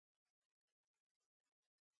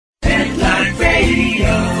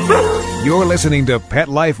You're listening to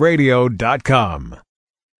PetLifeRadio.com.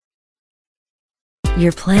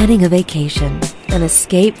 You're planning a vacation, an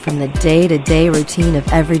escape from the day-to-day routine of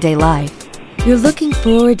everyday life. You're looking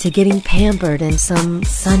forward to getting pampered in some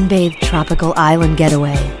sun-bathed tropical island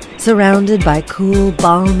getaway, surrounded by cool,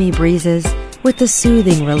 balmy breezes with the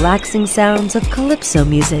soothing, relaxing sounds of calypso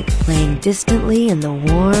music playing distantly in the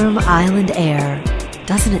warm island air.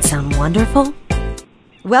 Doesn't it sound wonderful?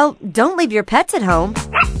 Well, don't leave your pets at home.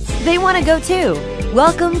 They want to go too.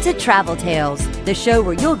 Welcome to Travel Tales, the show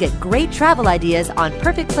where you'll get great travel ideas on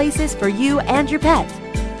perfect places for you and your pet.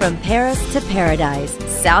 From Paris to paradise,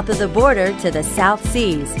 south of the border to the South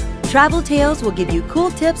Seas, Travel Tales will give you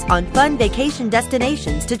cool tips on fun vacation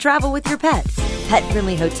destinations to travel with your pet,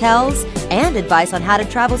 pet-friendly hotels, and advice on how to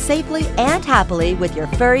travel safely and happily with your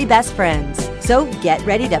furry best friends. So get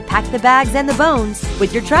ready to pack the bags and the bones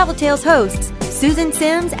with your Travel Tales hosts, Susan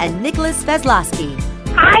Sims and Nicholas Vezlosky.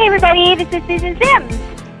 Hi, everybody. This is Susan Sims.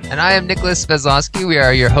 And I am Nicholas Vezlosky. We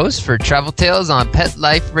are your hosts for Travel Tales on Pet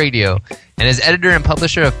Life Radio. And as editor and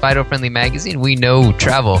publisher of Fido Friendly Magazine, we know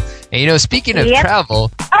travel. And, speaking of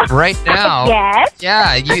travel, right now... Yes?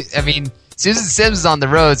 Yeah, Susan Sims is on the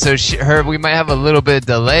road, so we might have a little bit of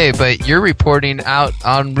delay, but you're reporting out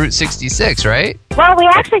on Route 66, right? Well, we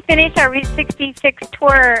actually finished our Route 66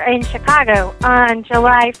 tour in Chicago on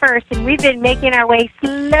July 1st, and we've been making our way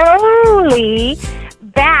slowly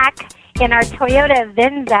back in our Toyota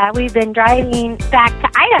Venza. We've been driving back to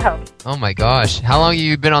Idaho. Oh, my gosh. How long have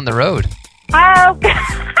you been on the road? Oh,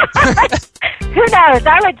 who knows?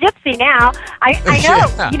 I'm a gypsy now. I know.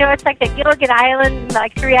 Yeah. It's like the Gilligan Island,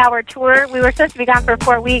 3-hour tour. We were supposed to be gone for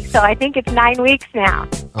 4 weeks, so I think it's 9 weeks now.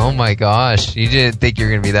 Oh, my gosh. You didn't think you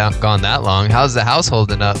were going to be gone that long. How's the house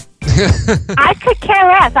holding up? I could care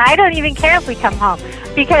less. I don't even care if we come home,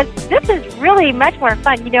 because this is really much more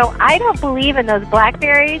fun. I don't believe in those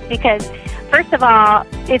Blackberries because, first of all,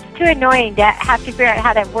 it's too annoying to have to figure out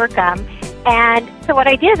how to work them. And so what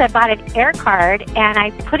I did is I bought an air card and I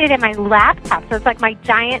put it in my laptop. So it's like my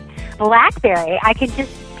giant Blackberry. I can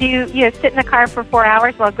just sit in the car for 4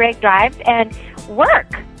 hours while Greg drives and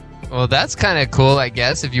work. Well, that's kind of cool, I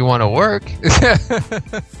guess, if you want to work.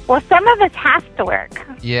 Well, some of us have to work.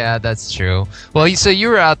 Yeah, that's true. Well, so you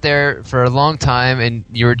were out there for a long time and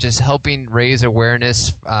you were just helping raise awareness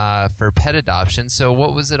for pet adoption. So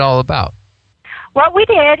what was it all about? What we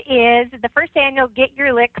did is the first annual Get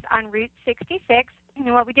Your Licks on Route 66.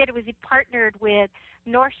 And what we did was we partnered with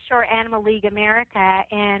North Shore Animal League America,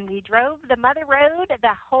 and we drove the Mother Road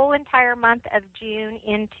the whole entire month of June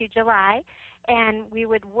into July. And we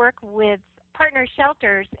would work with partner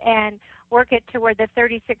shelters and work it to where the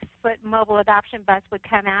 36-foot mobile adoption bus would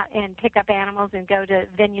come out and pick up animals and go to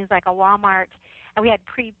venues like a Walmart. And we had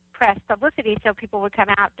pre-press publicity so people would come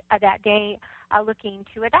out that day looking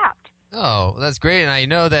to adopt. Oh, that's great. And I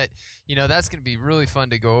know that, that's going to be really fun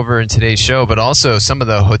to go over in today's show, but also some of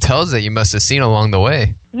the hotels that you must have seen along the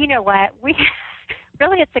way. You know what?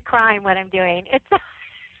 Really, it's a crime what I'm doing. It's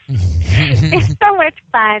so much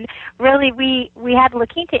fun. Really, we had La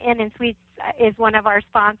Quinta Inn & Suites is one of our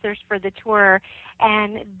sponsors for the tour,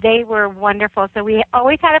 and they were wonderful. So we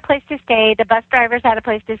always had a place to stay. The bus drivers had a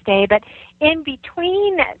place to stay. But in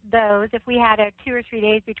between those, if we had 2 or 3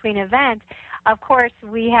 days between events, of course,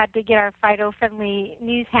 we had to get our Fido-friendly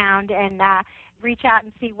news hound and reach out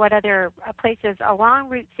and see what other places along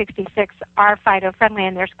Route 66 are Fido-friendly,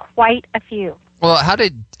 and there's quite a few. Well, how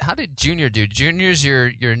did Junior do? Junior's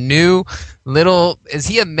your new little. Is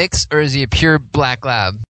he a mix or is he a pure black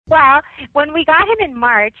lab? Well, when we got him in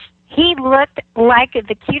March, he looked like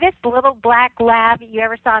the cutest little black lab you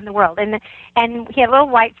ever saw in the world, and he had a little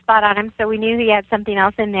white spot on him, so we knew he had something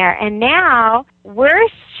else in there. And now we're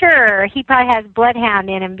sure he probably has bloodhound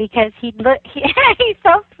in him because he's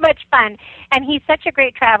so much fun, and he's such a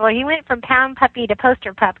great traveler. He went from pound puppy to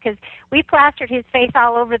poster pup because we plastered his face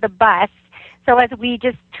all over the bus. So as we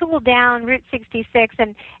just tooled down Route 66,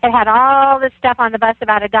 and it had all this stuff on the bus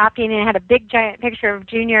about adopting, and it had a big giant picture of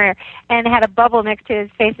Junior, and it had a bubble next to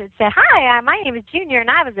his face that said, "Hi, my name is Junior,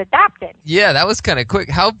 and I was adopted." Yeah, that was kind of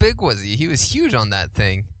quick. How big was he? He was huge on that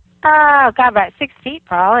thing. Oh, God, about 6 feet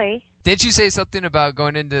probably. Didn't you say something about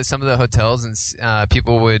going into some of the hotels and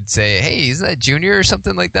people would say, "Hey, isn't that Junior?" or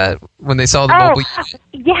something like that when they saw the mobile unit?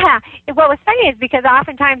 Yeah. What was funny is because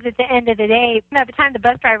oftentimes at the end of the day, by the time the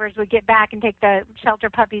bus drivers would get back and take the shelter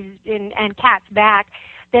puppies and cats back,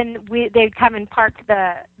 then they'd come and park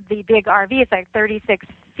the big RV. It's like 36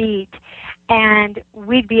 feet. And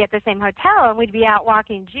we'd be at the same hotel, and we'd be out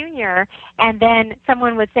walking Junior, and then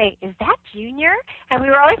someone would say, "Is that Junior?" And we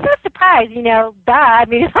were always so surprised, duh. I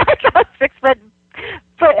mean, it's like a 6 foot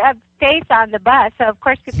put a face on the bus, so of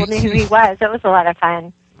course people knew who he was. It was a lot of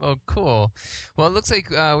fun. Oh, cool. Well, it looks like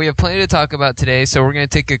we have plenty to talk about today, so we're going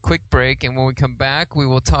to take a quick break, and when we come back, we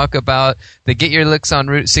will talk about the Get Your Licks on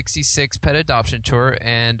Route 66 Pet Adoption Tour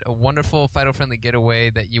and a wonderful Fido-friendly getaway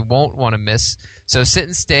that you won't want to miss. So sit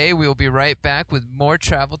and stay. We will be right back with more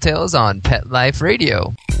Travel Tales on Pet Life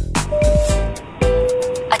Radio.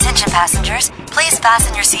 Attention passengers, please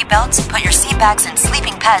fasten your seatbelts, put your seat bags and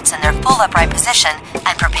sleeping pets in their full upright position,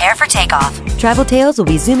 and prepare for takeoff. Travel Tales will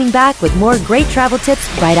be zooming back with more great travel tips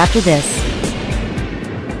right after this.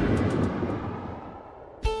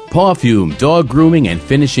 Pawfume Dog Grooming and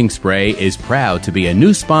Finishing Spray is proud to be a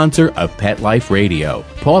new sponsor of Pet Life Radio.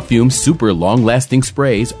 Pawfume's super long-lasting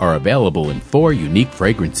sprays are available in 4 unique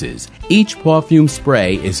fragrances. Each Pawfume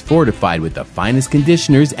spray is fortified with the finest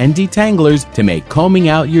conditioners and detanglers to make combing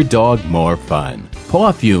out your dog more fun.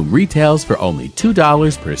 Pawfume retails for only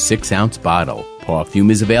 $2 per 6-ounce bottle.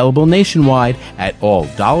 Pawfume is available nationwide at all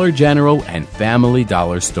Dollar General and Family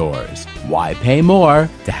Dollar stores. Why pay more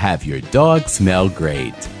to have your dog smell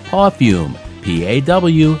great? Pawfume,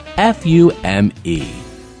 Pawfume.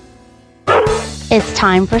 It's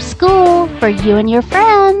time for school for you and your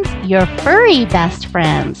friends, your furry best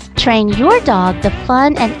friends. Train your dog the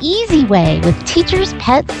fun and easy way with Teacher's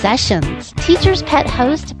Pet Sessions. Teacher's Pet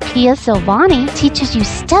host Pia Silvani teaches you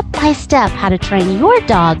step-by-step how to train your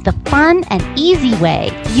dog the fun and easy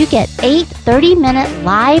way. You get 8 30-minute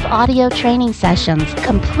live audio training sessions,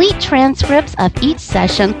 complete transcripts of each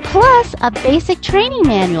session, plus a basic training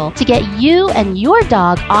manual to get you and your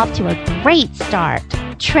dog off to a great start.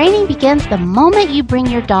 Training begins the moment you bring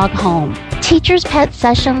your dog home. Teacher's Pet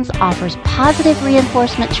Sessions offers positive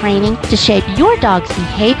reinforcement training to shape your dog's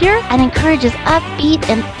behavior and encourages upbeat,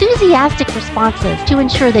 enthusiastic responses to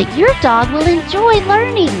ensure that your dog will enjoy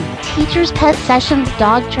learning. Teacher's Pet Sessions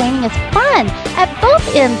dog training is fun at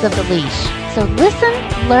both ends of the leash. So listen,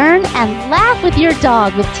 learn, and laugh with your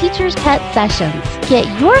dog with Teacher's Pet Sessions. Get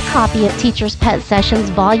your copy of Teacher's Pet Sessions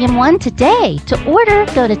Volume 1 today. To order,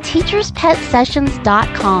 go to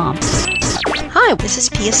teacherspetsessions.com. Hi, this is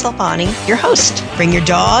Pia Silvani, your host. Bring your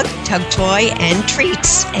dog, tug toy, and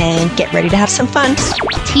treats, and get ready to have some fun.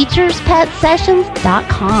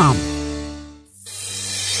 teacherspetsessions.com.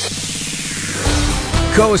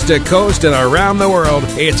 Coast to coast and around the world,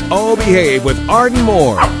 it's All Behave with Arden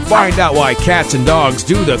Moore. Find out why cats and dogs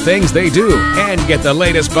do the things they do and get the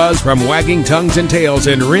latest buzz from wagging tongues and tails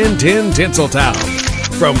in Rin Tin Tinseltown.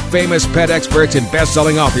 From famous pet experts and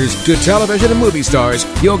best-selling authors to television and movie stars,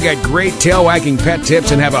 you'll get great tail-wagging pet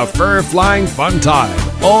tips and have a fur-flying fun time.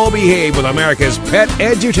 All Behave with America's pet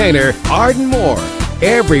edutainer, Arden Moore.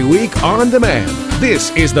 Every week on demand.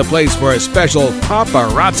 This is the place for a special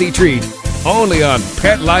paparazzi treat. Only on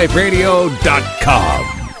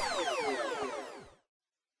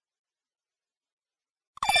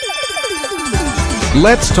PetLifeRadio.com.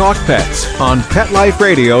 Let's Talk Pets on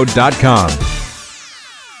PetLifeRadio.com.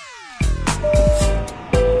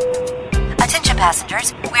 Attention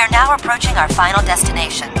passengers, we are now approaching our final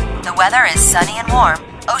destination. The weather is sunny and warm.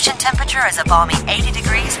 Ocean temperature is a balmy 80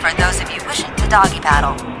 degrees for those of you wishing to doggy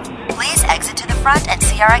paddle. Please exit to the front and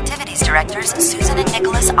see our activities directors, Susan and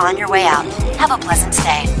Nicholas, on your way out. Have a pleasant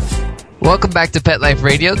stay. Welcome back to Pet Life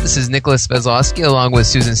Radio. This is Nicholas Vezlowski along with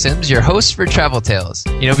Susan Sims, your host for Travel Tales.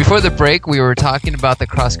 You know, before the break, we were talking about the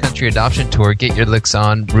cross-country adoption tour, Get Your Licks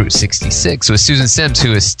on Route 66, with Susan Sims,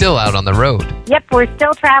 who is still out on the road. Yep, we're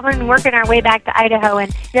still traveling and working our way back to Idaho.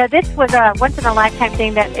 And you know, this was a once-in-a-lifetime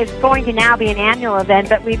thing that is going to now be an annual event,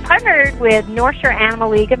 but we partnered with North Shore Animal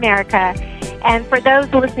League America. And for those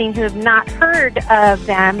listening who have not heard of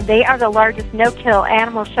them, they are the largest no-kill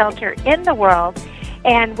animal shelter in the world.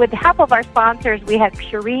 And with the help of our sponsors, we have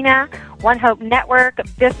Purina, One Hope Network,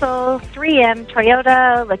 Bissell, 3M,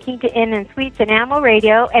 Toyota, La Quinta Inn and Suites, and Animal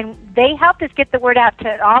Radio, and they helped us get the word out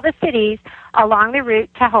to all the cities along the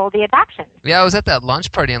route to hold the adoptions. Yeah, I was at that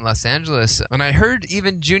launch party in Los Angeles, and I heard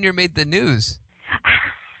even Junior made the news.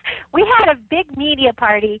 We had a big media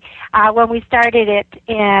party when we started it.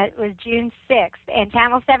 It was June 6th, and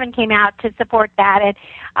Channel 7 came out to support that. And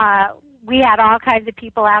we had all kinds of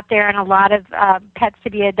people out there and a lot of pets to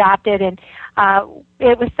be adopted, and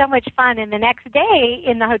it was so much fun. And the next day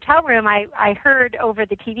in the hotel room, I heard over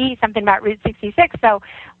the TV something about Route 66. So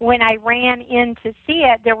when I ran in to see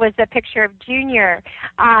it, there was a picture of Junior,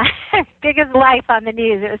 big as life on the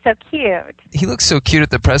news. It was so cute. He looks so cute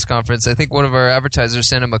at the press conference. I think one of our advertisers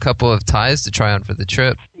sent him a couple of ties to try on for the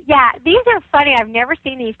trip. Yeah, these are funny. I've never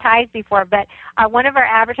seen these ties before, but one of our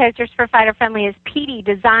advertisers for Fido Friendly is Petey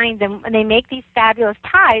Designs, and they make these fabulous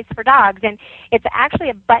ties for dogs, and it's actually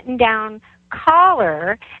a button-down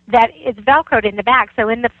collar that is Velcroed in the back. So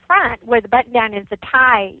in the front, where the button down is, the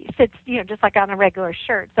tie sits, just like on a regular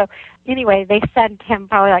shirt. So anyway, they sent him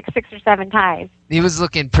probably like 6 or 7 ties. He was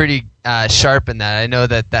looking pretty sharp in that. I know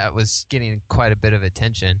that was getting quite a bit of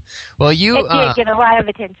attention. Well, It did get a lot of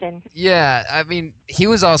attention. Yeah, I mean, he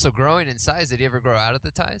was also growing in size. Did he ever grow out of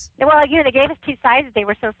the ties? Well, they gave us 2 sizes. They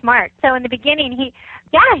were so smart. So in the beginning,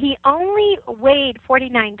 he only weighed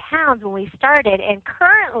 49 pounds when we started, and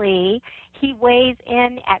currently he weighs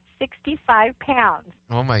in at 65 pounds.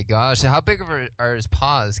 Oh my gosh! How big are his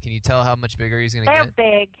paws? Can you tell how much bigger he's going to get?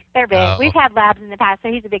 They're big. Oh. We've had labs in the past,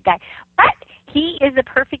 so he's a big guy. But he is a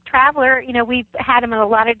perfect traveler. We've had him in a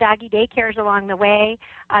lot of doggy daycares along the way.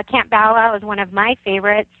 Camp Bow Wow is one of my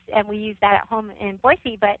favorites, and we use that at home in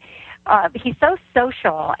Boise. But he's so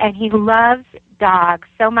social, and he loves dogs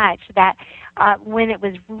so much that when it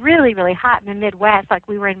was really, really hot in the Midwest, like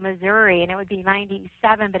we were in Missouri, and it would be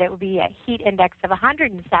 97, but it would be a heat index of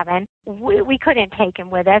 107, we couldn't take him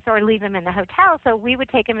with us or leave him in the hotel, so we would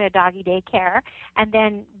take him to doggy daycare, and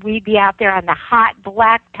then we'd be out there on the hot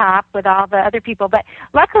blacktop with all the other people. But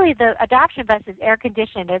luckily, the adoption bus is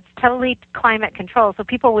air-conditioned. It's totally climate controlled, so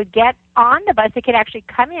people would get on the bus. They could actually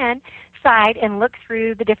come inside and look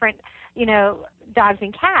through the different, dogs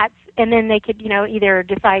and cats, and then they could, either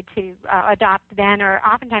decide to adopt then, or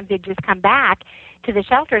oftentimes they'd just come back to the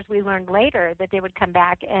shelters. We learned later that they would come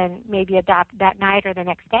back and maybe adopt that night or the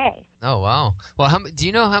next day. Oh, wow. Well, do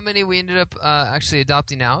you know how many we ended up actually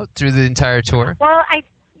adopting out through the entire tour? Well, I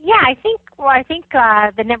think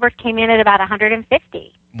the numbers came in at about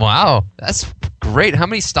 150. Wow, that's great. How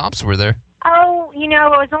many stops were there? Oh, it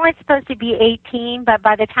was only supposed to be 18, but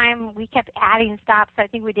by the time we kept adding stops, I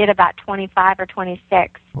think we did about 25 or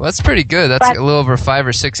 26. Well, that's pretty good. That's a little over 5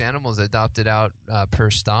 or 6 animals adopted out per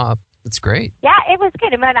stop. That's great. Yeah, it was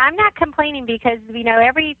good. But I'm not complaining because,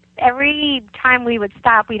 every time we would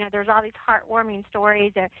stop, there's all these heartwarming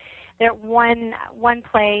stories. There one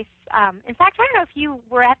place. In fact, I don't know if you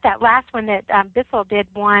were at that last one that Bissell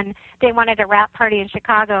did one. They wanted a wrap party in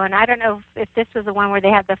Chicago, and I don't know if this was the one where they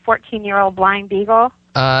had the 14-year-old blind beagle.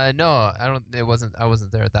 No, I don't. It wasn't. I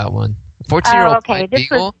wasn't there at that one. 14-year-old blind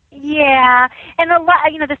beagle. Yeah, and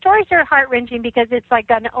the stories are heart-wrenching because it's like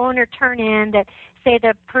an owner turn-in that say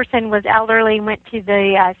the person was elderly and went to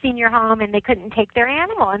the senior home and they couldn't take their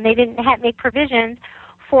animal and they didn't make provisions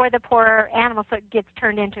for the poor animal, so it gets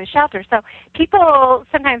turned into a shelter. So people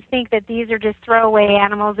sometimes think that these are just throwaway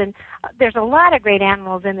animals, and there's a lot of great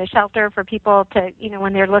animals in the shelter for people to,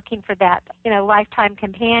 when they're looking for that, lifetime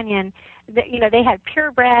companion. They had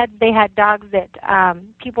purebreds, they had dogs that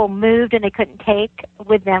people moved and they couldn't take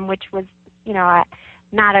with them, which was,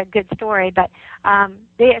 not a good story, but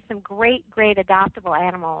they have some great adoptable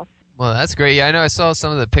animals. Well, that's great. Yeah, I know I saw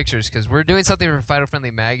some of the pictures because we're doing something for Fido Friendly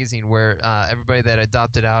Magazine where everybody that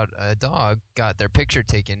adopted out a dog got their picture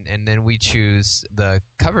taken, and then we choose the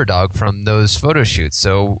cover dog from those photo shoots.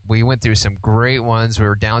 So we went through some great ones. We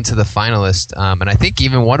were down to the finalist, and I think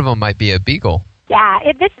even one of them might be a beagle. Yeah,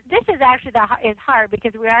 this is actually is hard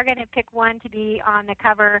because we are going to pick one to be on the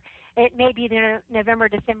cover. It may be the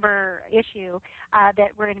November-December issue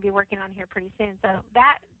that we're going to be working on here pretty soon. So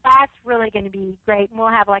that's really going to be great. And we'll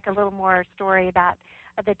have like a little more story about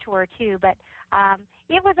the tour too. But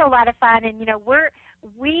it was a lot of fun, and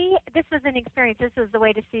this was an experience. This was the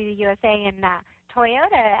way to see the USA, and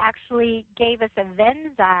Toyota actually gave us a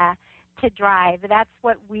Venza to drive. That's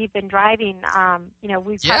what we've been driving.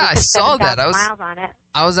 We've I saw that. Miles on it.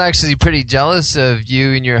 I was actually pretty jealous of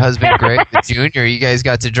you and your husband Greg Jr. You guys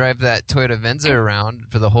got to drive that Toyota Venza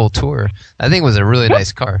around for the whole tour. I think it was a really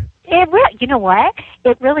nice car. You know what?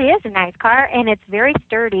 It really is a nice car, and it's very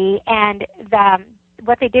sturdy. And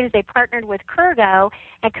what they did is they partnered with Kurgo,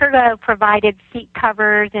 and Kurgo provided seat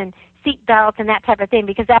covers and seat belts and that type of thing,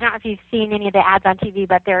 because I don't know if you've seen any of the ads on TV,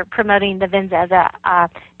 but they're promoting the Venza as a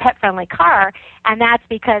pet-friendly car, and that's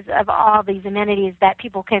because of all these amenities that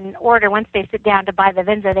people can order. Once they sit down to buy the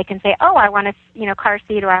Venza, they can say, oh, I want a car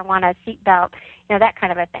seat, or I want a seat belt, that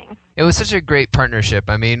kind of a thing. It was such a great partnership.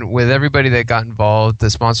 I mean, with everybody that got involved, the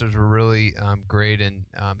sponsors were really great in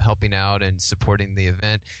helping out and supporting the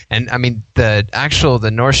event. And I mean, the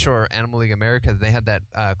North Shore Animal League America, they had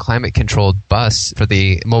that climate-controlled bus for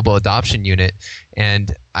the mobile adoption unit,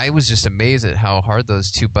 and I was just amazed at how hard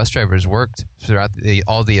those 2 bus drivers worked throughout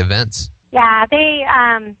all the events. Yeah,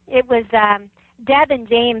 it was Deb and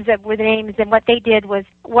James were the names, and what they did was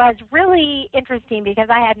really interesting because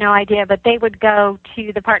I had no idea, but they would go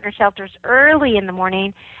to the partner shelters early in the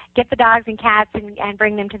morning, get the dogs and cats and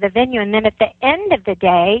bring them to the venue, and then at the end of the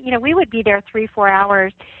day, we would be there 3-4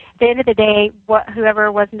 hours. At the end of the day,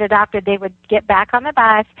 whoever wasn't adopted, they would get back on the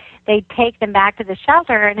bus, they'd take them back to the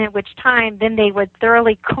shelter, and at which time then they would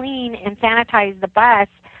thoroughly clean and sanitize the bus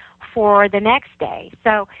for the next day.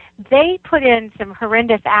 So they put in some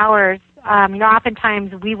horrendous hours.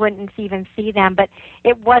 Oftentimes we wouldn't even see them, but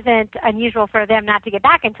it wasn't unusual for them not to get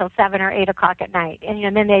back until 7 or 8 o'clock at night.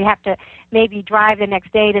 And then they'd have to maybe drive the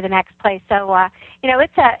next day to the next place. So,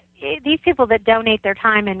 these people that donate their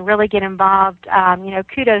time and really get involved,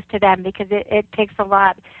 kudos to them because it takes a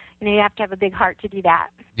lot. You have to have a big heart to do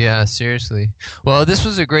that. Yeah, seriously. Well, this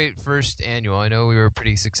was a great first annual. I know we were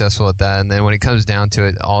pretty successful at that. And then when it comes down to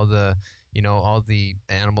it, all the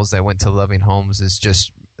animals that went to loving homes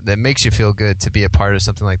that makes you feel good to be a part of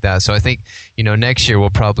something like that. So I think, next year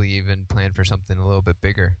we'll probably even plan for something a little bit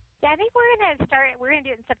bigger. Yeah, I think we're going to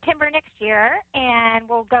do it in September next year, and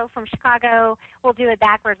we'll go from Chicago. We'll do it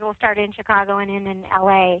backwards. We'll start in Chicago and in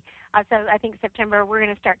L.A. So I think September, we're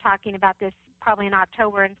going to start talking about this probably in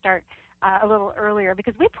October and start a little earlier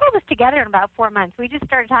because we pulled this together in about 4 months. We just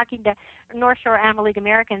started talking to North Shore Animal League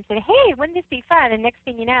America and said, hey, wouldn't this be fun? And next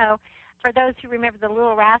thing you know, for those who remember the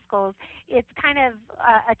Little Rascals, it's kind of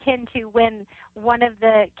akin to when one of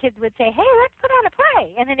the kids would say, hey, let's put on a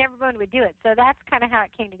play, and then everyone would do it. So that's kind of how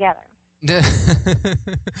it came together.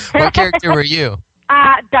 What character were you?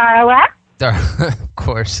 Darla. Of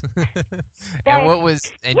course. You're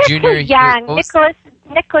Junior? Too young. Nicholas,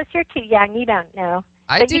 you're too young. You don't know.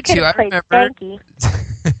 I do too. I remember.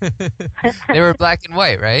 They were black and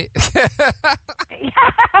white, right?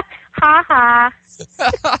 Ha ha.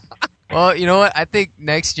 Well, you know what? I think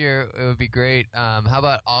next year it would be great. How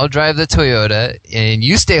about I'll drive the Toyota and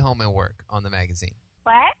you stay home and work on the magazine?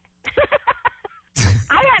 What?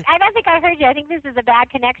 I don't think I heard you. I think this is a bad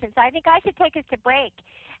connection. So I think I should take us to break.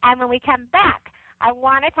 And when we come back, I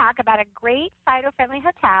want to talk about a great Fido-friendly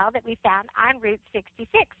hotel that we found on Route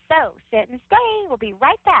 66. So sit and stay. We'll be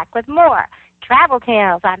right back with more Travel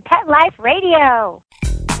Tales on Pet Life Radio.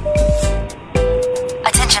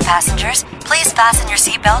 Attention passengers, please fasten your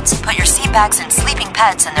seatbelts, put your seat bags and sleeping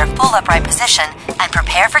pets in their full upright position, and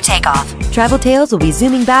prepare for takeoff. Travel Tales will be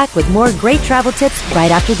zooming back with more great travel tips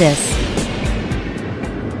right after this.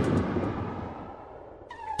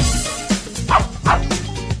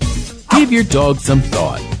 Give your dog some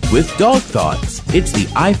thought with Dog Thoughts. It's the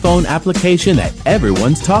iPhone application that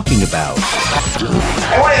everyone's talking about.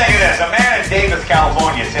 Hey, what do you think of this? A man in Davis,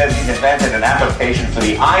 California says he's invented an application for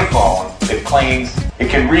the iPhone that claims it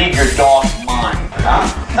can read your dog's mind. Huh?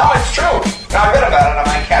 No, it's true. I read about it on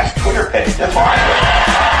my cat's Twitter page. That's why.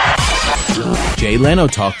 Jay Leno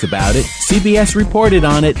talked about it, CBS reported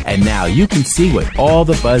on it, and now you can see what all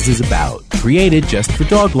the buzz is about. Created just for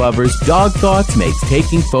dog lovers, Dog Thoughts makes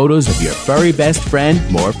taking photos of your furry best friend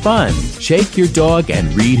more fun. Shake your dog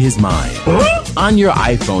and read his mind. On your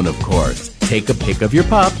iPhone, of course. Take a pic of your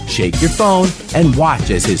pup, shake your phone, and watch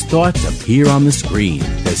as his thoughts appear on the screen.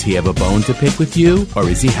 Does he have a bone to pick with you, or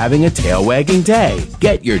is he having a tail-wagging day?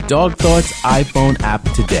 Get your Dog Thoughts iPhone app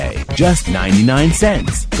today. Just 99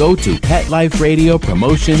 cents. Go to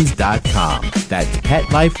PetLifeRadioPromotions.com. That's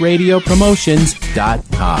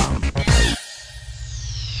PetLifeRadioPromotions.com.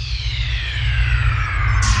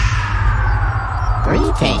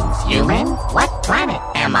 Greetings, human. What planet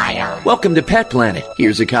am I on? Welcome to Pet Planet.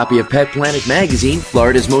 Here's a copy of Pet Planet Magazine,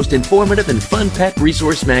 Florida's most informative and fun pet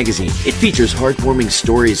resource magazine. It features heartwarming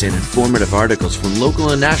stories and informative articles from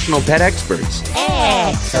local and national pet experts.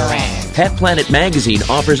 Excellent. Pet Planet Magazine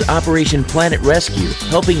offers Operation Planet Rescue,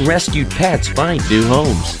 helping rescued pets find new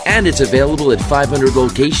homes. And it's available at 500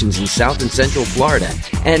 locations in South and Central Florida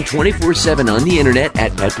and 24/7 on the internet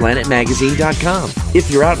at PetPlanetMagazine.com. If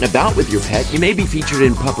you're out and about with your pet, you may be featured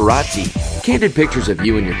in Paparazzi, candid pictures of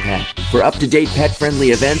you and your pet. For up-to-date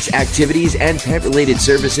pet-friendly events, activities, and pet-related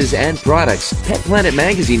services and products, Pet Planet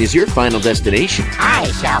Magazine is your final destination.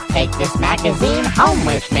 I shall take this magazine home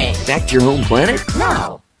with me. Back to your home planet?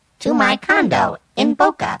 No, to my condo in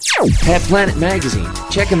Boca. Pet Planet Magazine.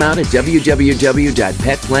 Check them out at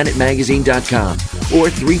www.petplanetmagazine.com or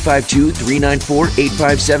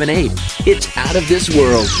 352-394-8578. It's out of this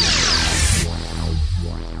world.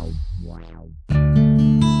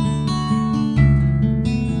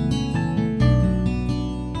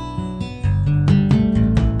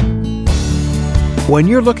 When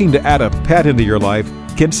you're looking to add a pet into your life,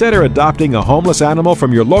 consider adopting a homeless animal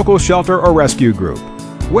from your local shelter or rescue group.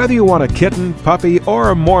 Whether you want a kitten, puppy,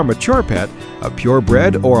 or a more mature pet, a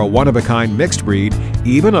purebred or a one-of-a-kind mixed breed,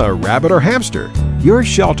 even a rabbit or hamster, your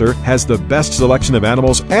shelter has the best selection of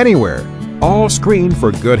animals anywhere, all screened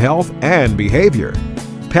for good health and behavior.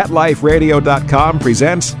 PetLifeRadio.com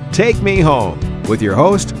presents Take Me Home with your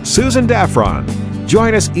host, Susan Daffron.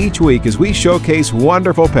 Join us each week as we showcase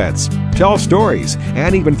wonderful pets, tell stories,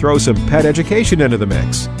 and even throw some pet education into the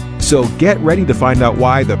mix. So get ready to find out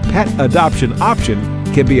why the pet adoption option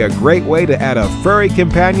can be a great way to add a furry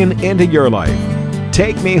companion into your life.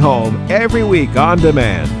 Take Me Home every week on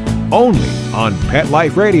demand, only on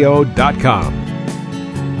PetLifeRadio.com.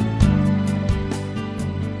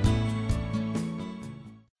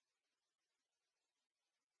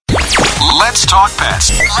 Let's talk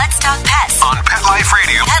pets. Let's talk pets On Pet Life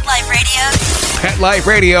Radio. Pet Life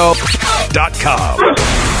PetLifeRadio.com.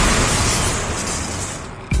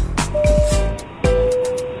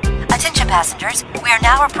 Attention passengers, we are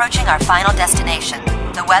now approaching our final destination.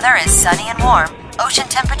 The weather is sunny and warm. Ocean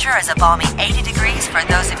temperature is a balmy 80 degrees for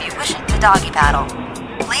those of you wishing to doggy paddle.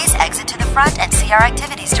 Please exit to the front and see our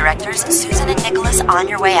activities directors, Susan and Nicholas, on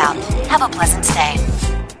your way out. Have a pleasant stay.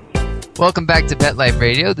 Welcome back to Pet Life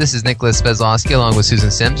Radio. This is Nicholas Bezlowski along with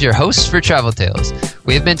Susan Sims, your hosts for Travel Tales.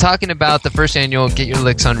 We have been talking about the first annual Get Your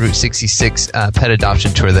Licks on Route 66 pet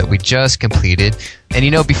adoption tour that we just completed.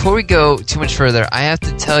 And before we go too much further, I have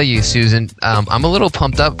to tell you, Susan, I'm a little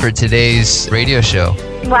pumped up for today's radio show.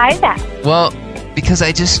 Why is that? Well, because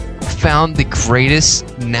I just found the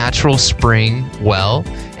greatest natural spring well.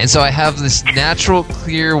 And so I have this natural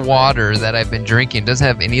clear water that I've been drinking. It doesn't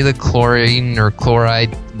have any of the chlorine or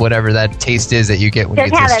chloride, whatever that taste is that you get when you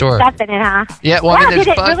get to the store. Doesn't have that stuff in it, huh? Yeah, well, wow, I mean, did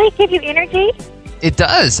it really give you energy? It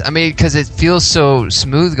does. I mean, because it feels so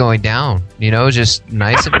smooth going down, just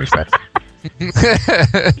nice and refreshing.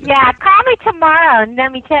 Yeah, call me tomorrow and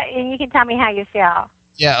and you can tell me how you feel.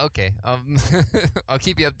 Yeah, okay. I'll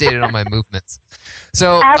keep you updated on my movements.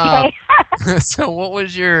 So, okay. So what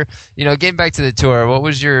was your, getting back to the tour, what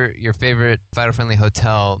was your favorite Fido-friendly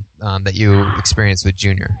hotel that you experienced with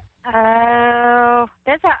Junior?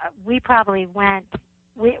 We probably went,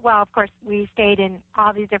 of course, we stayed in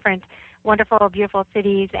all these different wonderful, beautiful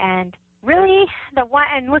cities, and really,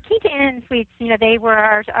 and La Quinta Inn & Suites, they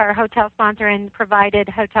were our hotel sponsor and provided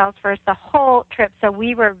hotels for us the whole trip. So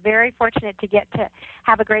we were very fortunate to get to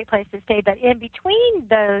have a great place to stay. But in between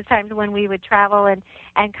those times when we would travel and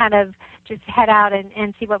kind of just head out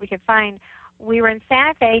and see what we could find, we were in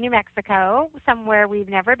Santa Fe, New Mexico, somewhere we've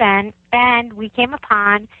never been, and we came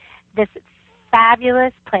upon this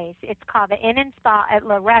fabulous place. It's called the Inn and Spa at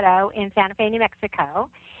Loreto in Santa Fe, New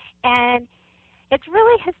Mexico. And it's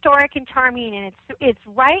really historic and charming, and it's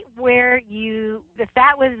right where if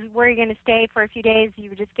that was where you're going to stay for a few days, you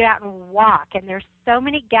would just get out and walk. And there's so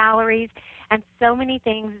many galleries and so many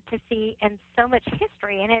things to see and so much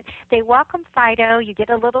history. And they welcome Fido. You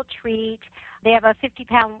get a little treat. They have a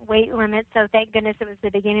 50-pound weight limit, so thank goodness it was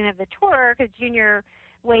the beginning of the tour because Junior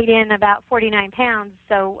weighed in about 49 pounds,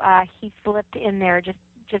 so he slipped in there, just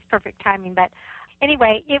perfect timing. But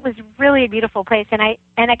anyway, it was really a beautiful place, and I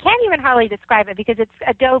can't even hardly describe it because it's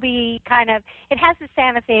adobe kind of. It has the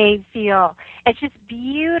Santa Fe feel. It's just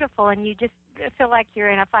beautiful, and you just feel like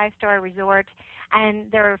you're in a 5-star resort.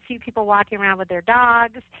 And there are a few people walking around with their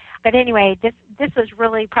dogs. But anyway, this was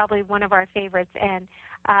really probably one of our favorites, and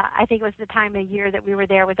I think it was the time of year that we were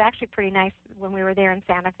there. It was actually pretty nice when we were there in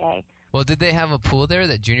Santa Fe. Well, did they have a pool there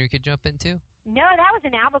that Junior could jump into? No, that was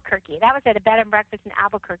in Albuquerque. That was at a bed and breakfast in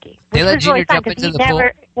Albuquerque. They let Junior really jump into the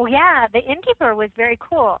pool? Well, yeah, the innkeeper was very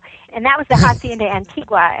cool, and that was the Hacienda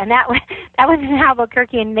Antigua, and that was in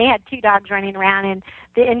Albuquerque, and they had 2 dogs running around, and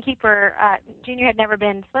the innkeeper, Junior had never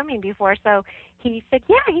been swimming before, so he said,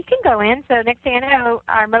 yeah, he can go in. So next thing I know,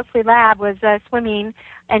 our Mosley lab was swimming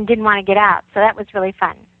and didn't want to get out, so that was really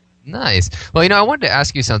fun. Nice. Well, I wanted to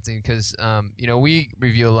ask you something because, we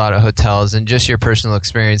review a lot of hotels and just your personal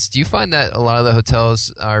experience. Do you find that a lot of the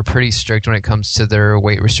hotels are pretty strict when it comes to their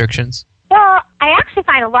weight restrictions? Well, I actually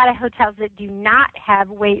find a lot of hotels that do not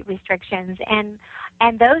have weight restrictions, and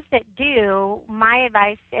those that do, my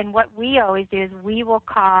advice and what we always do is we will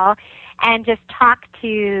call and just talk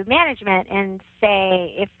to management and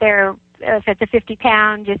say if it's a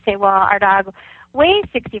 50-pound, just say, well, our dog weighs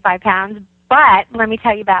 65 pounds, but let me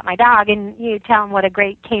tell you about my dog, and you tell them what a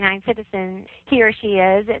great canine citizen he or she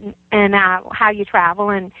is, and how you travel,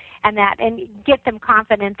 and get them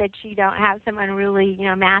confident that you don't have some unruly,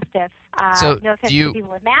 mastiff. So no offense to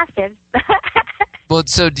people with mastiffs. Well,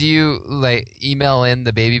 so do you email in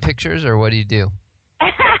the baby pictures, or what do you do?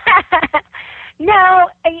 No,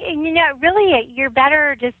 really, you're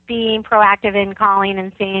better just being proactive in calling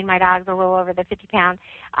and saying my dog's a little over the 50 pound,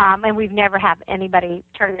 and we've never had anybody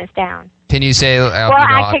turn this down. Can you say?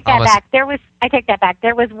 I take that back. I take that back.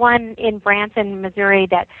 There was one in Branson, Missouri,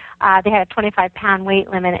 that they had a 25-pound weight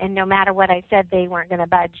limit, and no matter what I said, they weren't going to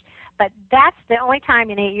budge. But that's the only time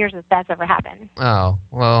in 8 years that's ever happened. Oh,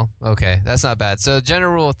 well, okay. That's not bad. So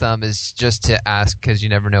general rule of thumb is just to ask because you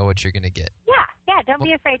never know what you're going to get. Yeah. Don't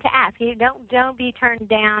be afraid to ask. You don't be turned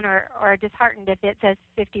down or disheartened if it says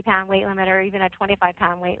 50-pound weight limit or even a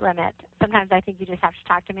 25-pound weight limit. Sometimes I think you just have to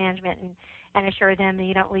talk to management and assure them that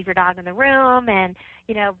you don't leave your dog in the room and,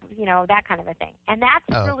 that kind of a thing. And that's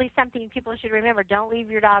really something people should remember. Don't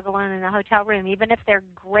leave your dog alone in a hotel room, even if they're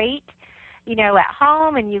great, at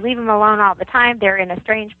home and you leave them alone all the time. They're in a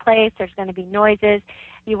strange place. There's going to be noises.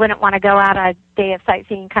 You wouldn't want to go out on a day of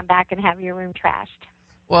sightseeing, come back and have your room trashed.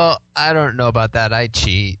 Well, I don't know about that. I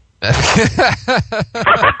cheat.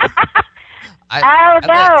 I let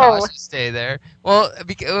Tasha stay there. Well,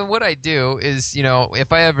 what I do is,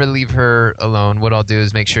 if I ever leave her alone, what I'll do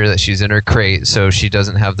is make sure that she's in her crate so she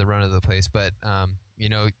doesn't have the run of the place. But,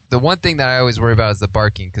 the one thing that I always worry about is the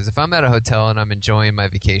barking. Because if I'm at a hotel and I'm enjoying my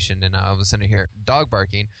vacation and all of a sudden I hear dog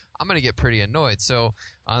barking, I'm going to get pretty annoyed. So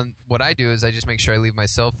what I do is I just make sure I leave my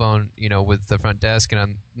cell phone, with the front desk and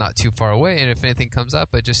I'm not too far away. And if anything comes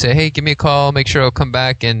up, I just say, hey, give me a call. Make sure I'll come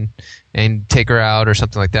back and take her out or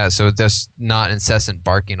something like that. So it's just not incessant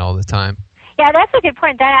barking all the time. Yeah, that's a good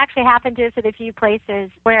point. That actually happened to us at a few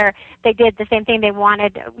places where they did the same thing. They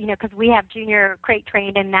wanted, because we have Junior crate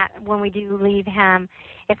trained, and that when we do leave him,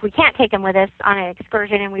 if we can't take him with us on an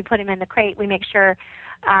excursion and we put him in the crate, we make sure,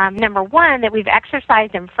 number one, that we've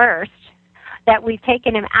exercised him first, that we've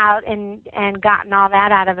taken him out and gotten all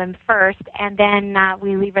that out of him first, and then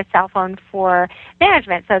we leave a cell phone for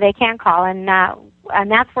management so they can call, and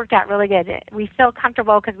that's worked out really good. We feel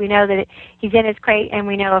comfortable because we know that he's in his crate, and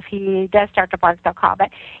we know if he does start to bark, they'll call.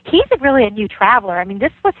 But he's really a new traveler. I mean,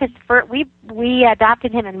 this was his first. We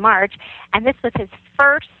adopted him in March, and this was his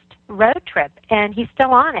first road trip, and he's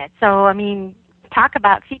still on it. So, I mean, talk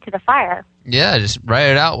about feet to the fire. Yeah, just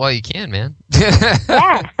write it out while you can, man.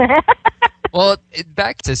 Yeah. Well,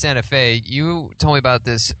 back to Santa Fe, you told me about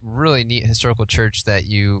this really neat historical church that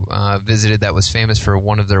you visited that was famous for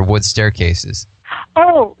one of their wood staircases.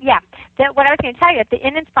 Oh, yeah. What I was going to tell you, at the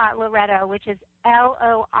Inn and Spot Loretto, which is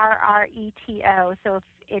Lorreto, so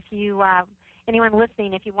if you, anyone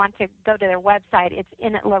listening, if you want to go to their website, it's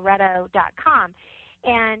inatloretto.com.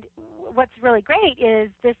 And what's really great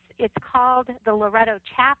is it's called the Loretto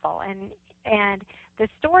Chapel, and the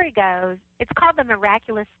story goes, it's called the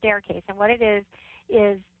Miraculous Staircase, and what it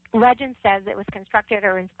is legend says it was constructed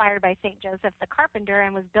or inspired by St. Joseph the Carpenter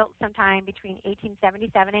and was built sometime between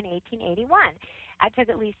 1877 and 1881. It took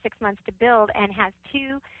at least 6 months to build and has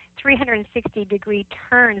two 360-degree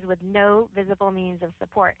turns with no visible means of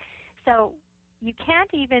support. So you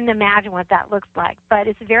can't even imagine what that looks like, but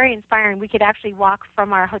it's very inspiring. We could actually walk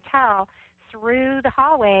from our hotel through the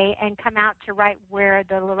hallway and come out to right where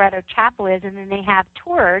the Loretto Chapel is, and then they have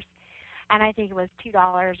tours, and I think it was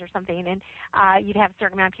 $2 or something, and you'd have a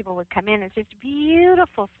certain amount of people would come in. It's just a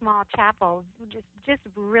beautiful small chapel, just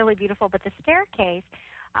really beautiful, but the staircase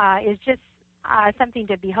is just something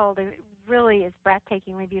to behold. It really is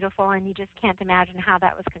breathtakingly beautiful, and you just can't imagine how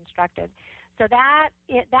that was constructed. So that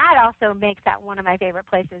also makes that one of my favorite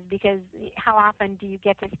places, because how often do you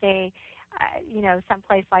get to stay,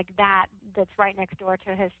 someplace like that that's right next door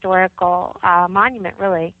to a historical monument,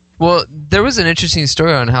 really? Well, there was an interesting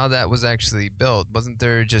story on how that was actually built. Wasn't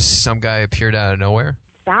there just some guy appeared out of nowhere?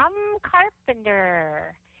 Some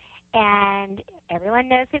carpenter. And everyone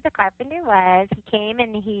knows who the carpenter was. He came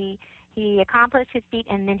and he accomplished his feat,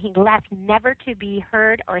 and then he left, never to be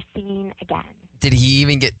heard or seen again. Did he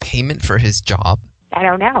even get payment for his job? I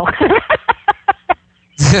don't know.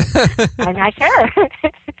 I'm not sure.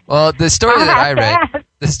 Well, the story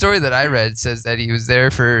that I read says that he was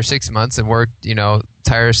there for 6 months and worked,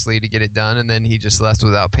 tirelessly to get it done, and then he just left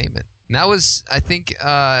without payment. And that was, I think,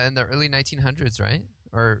 in the early 1900s, right?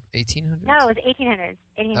 Or 1800s? No, it was 1800s.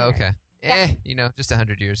 Oh, okay. Yeah. Just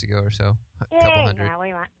 100 years ago or so. A couple hundred. Yeah, what do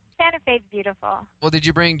you want? Santa Fe's beautiful. Well, did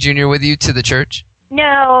you bring Junior with you to the church?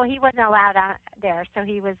 No, he wasn't allowed out there, so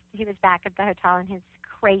he was back at the hotel in his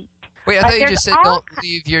crate. Wait, I thought you just said don't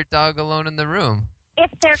leave your dog alone in the room.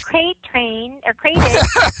 If they're crate trained or crated.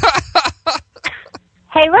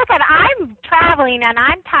 Hey, look, I'm traveling and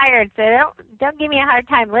I'm tired, so don't give me a hard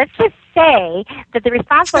time. Let's just say that the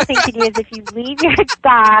responsible thing to do is, if you leave your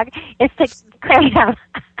dog, is to crate him.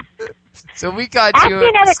 So we got Ask you. Me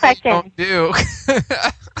another question. Do.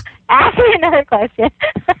 Ask me another question.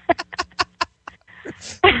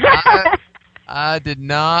 I did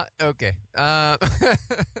not. Okay.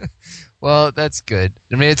 Well, that's good.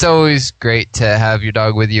 I mean, it's always great to have your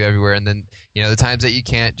dog with you everywhere, and then, the times that you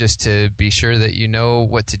can't, just to be sure that you know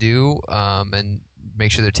what to do, and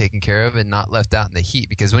make sure they're taken care of and not left out in the heat.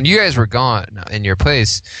 Because when you guys were gone in your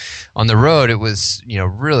place on the road, it was,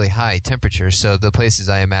 really high temperature. So the places,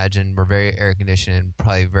 I imagine, were very air conditioned and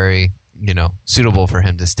probably very, suitable for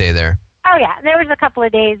him to stay there. Oh, yeah. There was a couple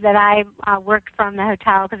of days that I worked from the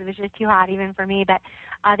hotel because it was just too hot even for me. But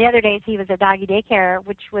the other days he was at doggy daycare,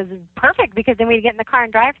 which was perfect because then we'd get in the car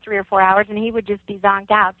and drive 3 or 4 hours and he would just be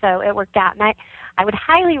zonked out. So it worked out. And I would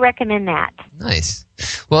highly recommend that. Nice.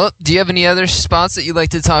 Well, do you have any other spots that you'd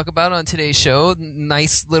like to talk about on today's show?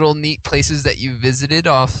 Nice little neat places that you visited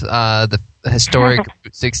off the historic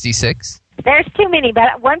Route 66? There's too many,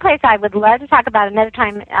 but one place I would love to talk about another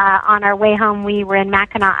time, on our way home, we were in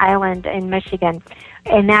Mackinac Island in Michigan,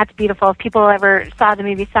 and that's beautiful. If people ever saw the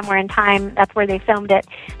movie Somewhere in Time, that's where they filmed it.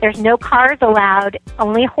 There's no cars allowed,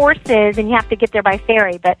 only horses, and you have to get there by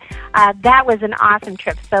ferry, but that was an awesome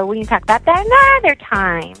trip, so we can talk about that another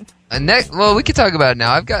time. Well, we can talk about it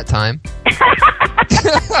now. I've got time.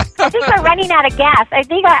 I think we're running out of gas. I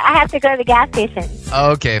think I have to go to the gas station.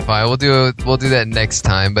 Okay, fine. We'll do that next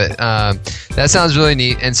time. But that sounds really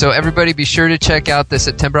neat. And so everybody, be sure to check out the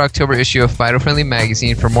September-October issue of Fido Friendly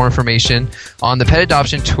Magazine for more information on the pet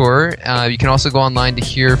adoption tour. You can also go online to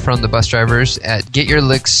hear from the bus drivers at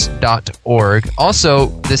getyourlicks.org. Also,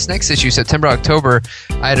 this next issue, September-October,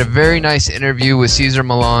 I had a very nice interview with Cesar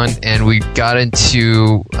Millan, and we got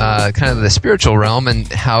into kind of the spiritual realm and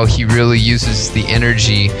how he really uses the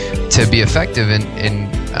energy to be effective in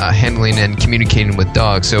handling and communicating with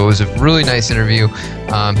dogs. So it was a really nice interview.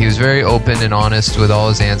 He was very open and honest with all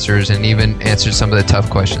his answers and even answered some of the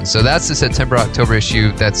tough questions. So that's the September-October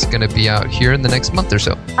issue that's going to be out here in the next month or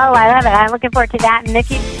so. Oh, I love it. I'm looking forward to that.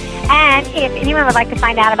 And if anyone would like to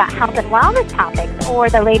find out about health and wellness topics or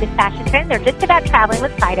the latest fashion trends or just about traveling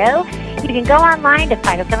with Fido, you can go online to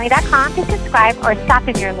FidoFriendly.com to subscribe or stop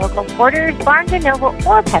in your local Borders, Barnes & Noble,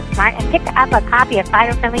 or PetSmart and pick up a copy of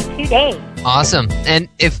Fido Friendly today. Awesome. And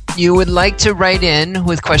if you would like to write in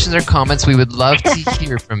with questions or comments, we would love to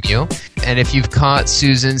hear from you. And if you've caught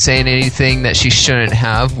Susan saying anything that she shouldn't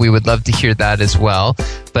have, we would love to hear that as well.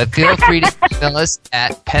 But feel free to email us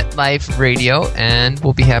at Pet Life Radio, and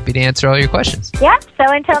we'll be happy to answer all your questions. Yep.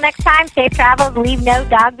 So until next time, safe travels, leave no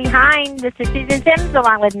dog behind. This is Susan Sims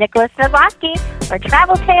along with Nicholas Kozlowski for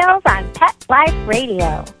Travel Tales on Pet Life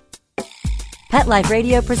Radio. Pet Life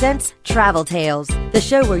Radio presents Travel Tales, the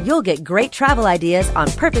show where you'll get great travel ideas on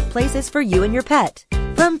perfect places for you and your pet.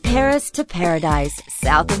 From Paris to paradise,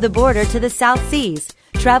 south of the border to the South Seas,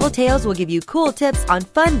 Travel Tales will give you cool tips on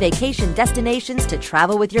fun vacation destinations to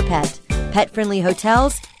travel with your pet, pet-friendly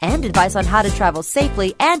hotels, and advice on how to travel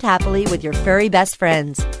safely and happily with your furry best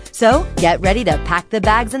friends. So, get ready to pack the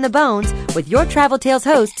bags and the bones with your Travel Tales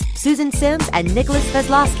hosts, Susan Sims and Nicholas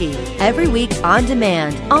Kozlowski, every week on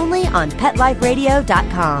demand, only on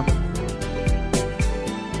PetLifeRadio.com.